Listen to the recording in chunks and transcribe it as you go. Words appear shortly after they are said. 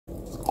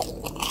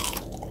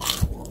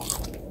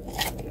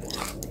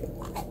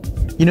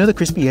You know the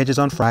crispy edges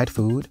on fried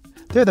food?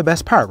 They're the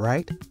best part,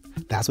 right?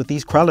 That's what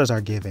these crullers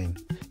are giving.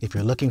 If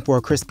you're looking for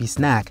a crispy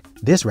snack,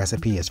 this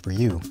recipe is for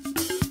you.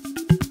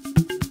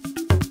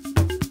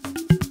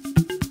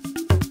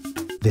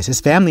 This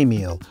is Family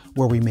Meal,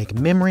 where we make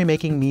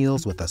memory-making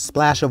meals with a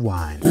splash of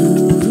wine.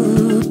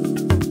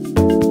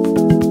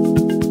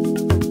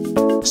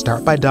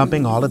 Start by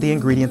dumping all of the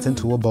ingredients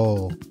into a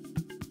bowl.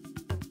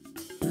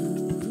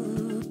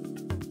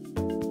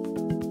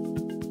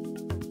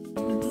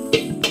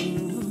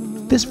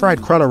 This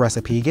fried cruller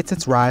recipe gets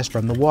its rise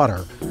from the water,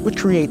 which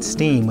creates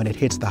steam when it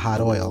hits the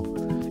hot oil.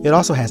 It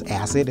also has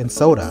acid and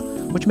soda,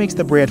 which makes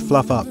the bread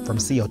fluff up from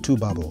CO2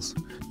 bubbles.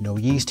 No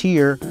yeast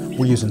here,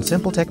 we're using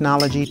simple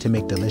technology to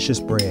make delicious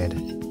bread.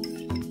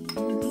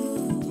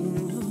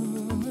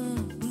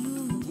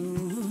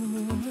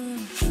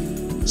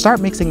 Start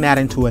mixing that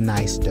into a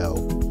nice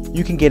dough.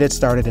 You can get it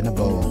started in a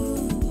bowl.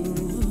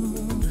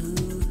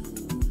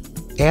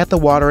 Add the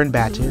water in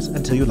batches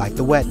until you like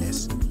the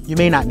wetness. You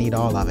may not need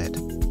all of it.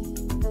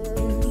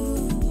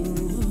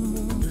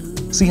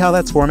 See how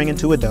that's forming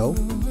into a dough?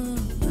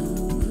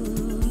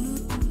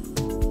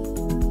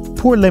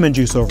 Pour lemon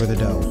juice over the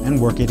dough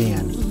and work it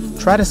in.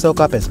 Try to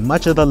soak up as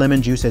much of the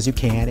lemon juice as you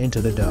can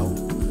into the dough.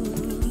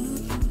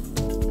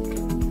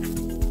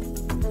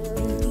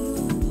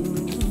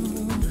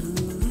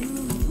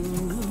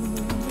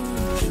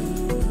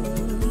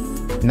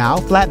 Now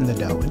flatten the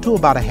dough into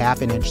about a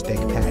 ½ inch thick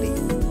patty.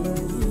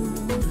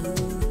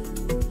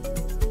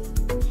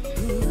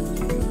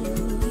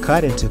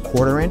 Cut into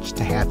 1/4 inch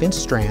to ½ inch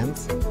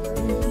strands.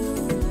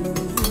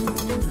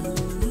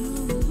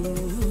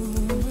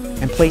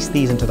 And place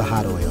these into the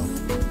hot oil.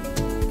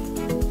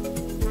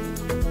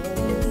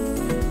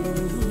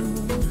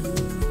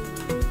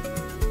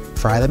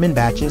 Fry them in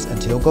batches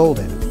until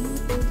golden.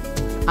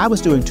 I was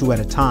doing 2 at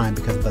a time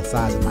because of the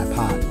size of my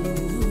pot.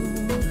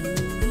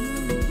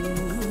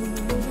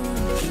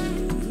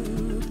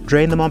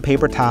 Drain them on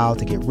paper towel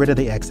to get rid of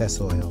the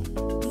excess oil.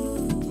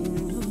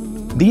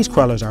 These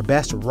crullers are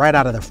best right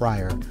out of the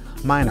fryer.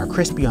 Mine are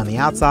crispy on the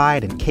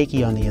outside and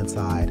cakey on the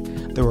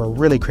inside. They're a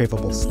really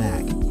craveable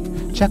snack.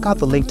 Check out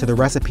the link to the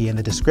recipe in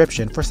the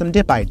description for some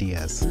dip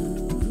ideas.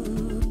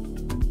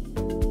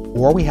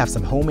 Or we have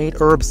some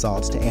homemade herb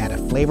salts to add a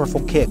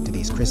flavorful kick to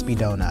these crispy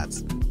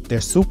donuts.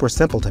 They're super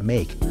simple to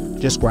make.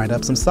 Just grind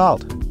up some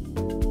salt.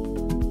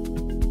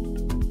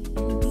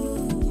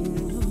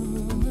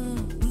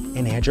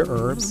 And add your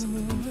herbs.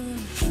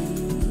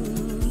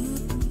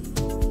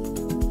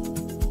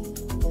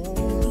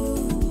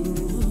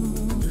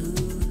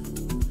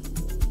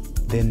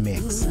 Then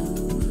mix.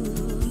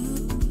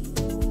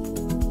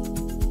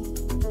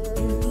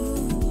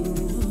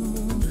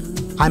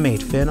 I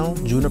made fennel,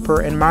 juniper,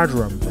 and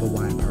marjoram for the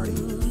wine party.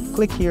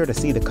 Click here to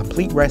see the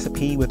complete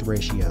recipe with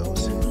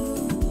ratios.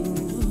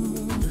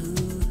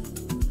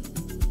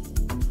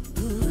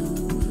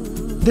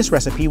 This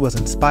recipe was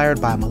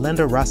inspired by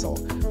Melinda Russell,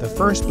 the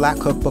first Black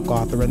cookbook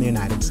author in the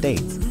United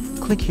States.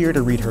 Click here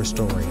to read her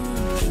story.